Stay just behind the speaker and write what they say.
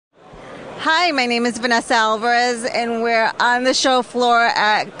Hi, my name is Vanessa Alvarez, and we're on the show floor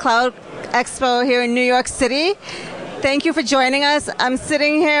at Cloud Expo here in New York City. Thank you for joining us. I'm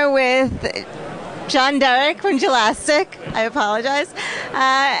sitting here with Derrick from Jelastic. I apologize.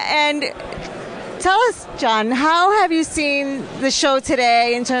 And tell us, John, how have you seen the show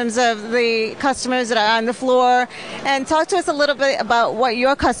today in terms of the customers that are on the floor? And talk to us a little bit about what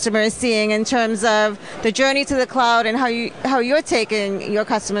your customer is seeing in terms of the journey to the cloud and how you're taking your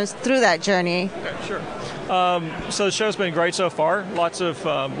customers through that journey. Okay, sure. So the show's been great so far. Lots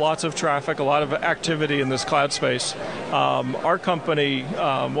of traffic, a lot of activity in this cloud space. Our company,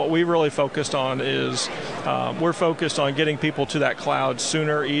 what we really focused on is we're focused on getting people to that cloud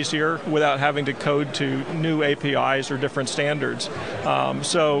sooner, easier, without having to code to new APIs or different standards.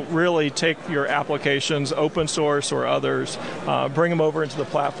 So really take your applications, open source or others, bring them over into the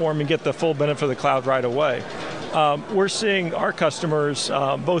platform and get the full benefit of the cloud right away. We're seeing our customers,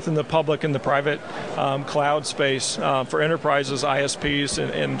 both in the public and the private cloud space, for enterprises, ISPs,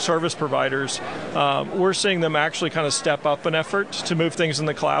 and service providers, we're seeing them actually kind of step up an effort to move things in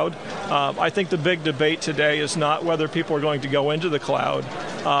the cloud. I think the big debate today is not whether people are going to go into the cloud.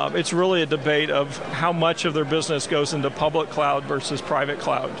 It's really a debate of how much of their business goes into public cloud versus private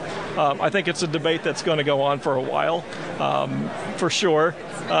cloud. I think it's a debate that's going to go on for a while, for sure.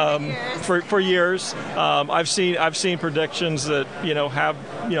 For years, I've seen predictions that have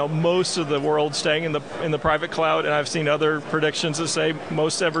most of the world staying in the private cloud, and I've seen other predictions that say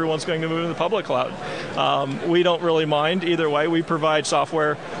most everyone's going to move to the public cloud. We don't really mind either way. We provide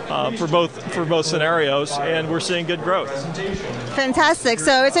software for both scenarios, and we're seeing good growth. Fantastic.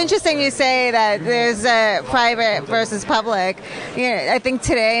 So it's interesting you say that there's private versus public. I think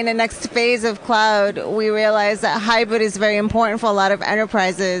today in the next phase of cloud, we realize that hybrid is very important for a lot of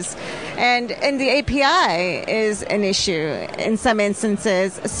enterprises. And the API is an issue in some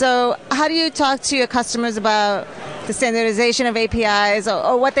instances. So how do you talk to your customers about the standardization of APIs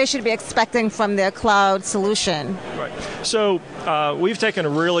or what they should be expecting from their cloud solution? Right. So we've taken a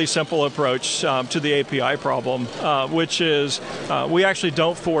really simple approach to the API problem, which is we actually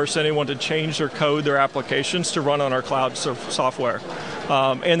don't force anyone to change their code, their applications to run on our cloud software.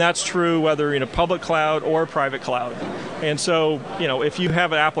 And that's true whether in a public cloud or a private cloud. And so, if you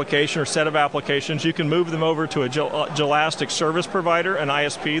have an application or set of applications, you can move them over to a Jelastic service provider, an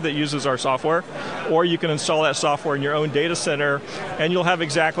ISP that uses our software, or you can install that software in your own data center, and you'll have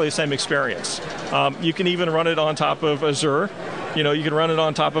exactly the same experience. You can even run it on top of Azure. You can run it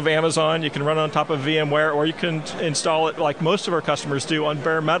on top of Amazon, you can run it on top of VMware, or you can install it like most of our customers do on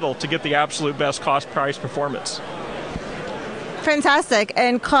bare metal to get the absolute best cost, price, performance. Fantastic.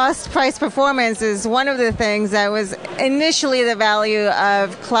 And cost, price, performance is one of the things that was initially the value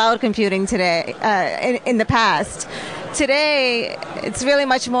of cloud computing today, in the past. Today, it's really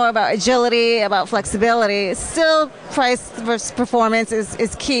much more about agility, about flexibility. Still, price versus performance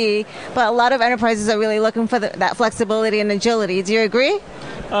is key, but a lot of enterprises are really looking for that flexibility and agility. Do you agree?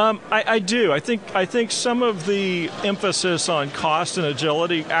 I do. I think some of the emphasis on cost and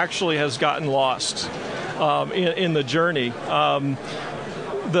agility actually has gotten lost in the journey.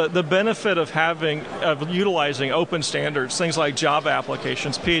 The benefit of utilizing open standards, things like Java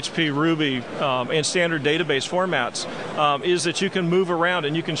applications, PHP, Ruby, and standard database formats, is that you can move around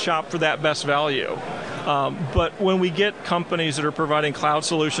and you can shop for that best value. But when we get companies that are providing cloud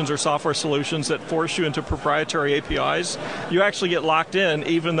solutions or software solutions that force you into proprietary APIs, you actually get locked in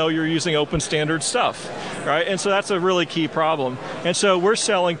even though you're using open standard stuff, right? And so that's a really key problem. And so we're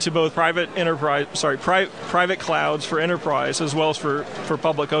selling to both private clouds for enterprise as well as for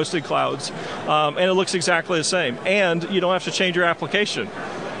public hosted clouds, and it looks exactly the same. And you don't have to change your application.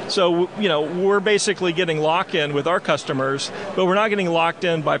 So, we're basically getting lock-in with our customers, but we're not getting locked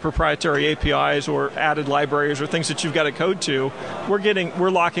in by proprietary APIs or added libraries or things that you've got to code to. We're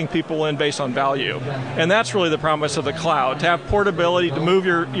locking people in based on value. And that's really the promise of the cloud, to have portability, to move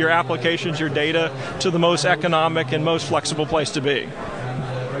your applications, your data to the most economic and most flexible place to be.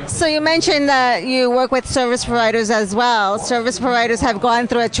 So you mentioned that you work with service providers as well. Service providers have gone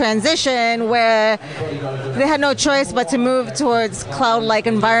through a transition where they had no choice but to move towards cloud-like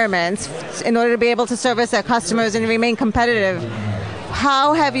environments in order to be able to service their customers and remain competitive.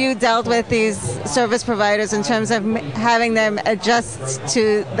 How have you dealt with these service providers in terms of having them adjust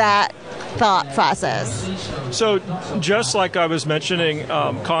to that thought process? So just like I was mentioning,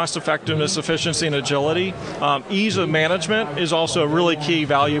 cost effectiveness, efficiency, and agility, ease of management is also a really key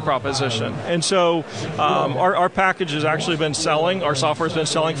value proposition. And so our package has actually been selling, our software has been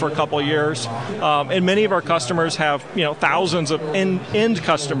selling for a couple of years, and many of our customers have thousands of end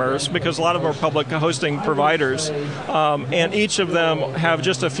customers, because a lot of them are public hosting providers, and each of them have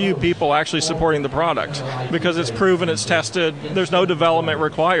just a few people actually supporting the product because it's proven, it's tested, there's no development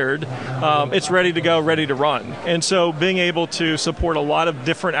required, it's ready to go, ready to run. And so being able to support a lot of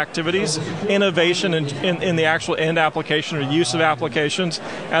different activities, innovation in the actual end application or use of applications,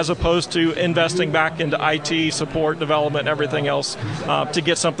 as opposed to investing back into IT, support, development, everything else to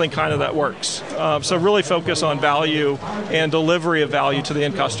get something kind of that works. So really focus on value and delivery of value to the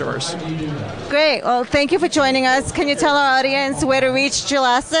end customers. Great. Well, thank you for joining us. Can you tell our audience where to reach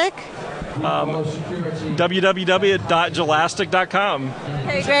Jelastic? www.jelastic.com.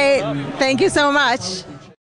 Okay, great. Thank you so much.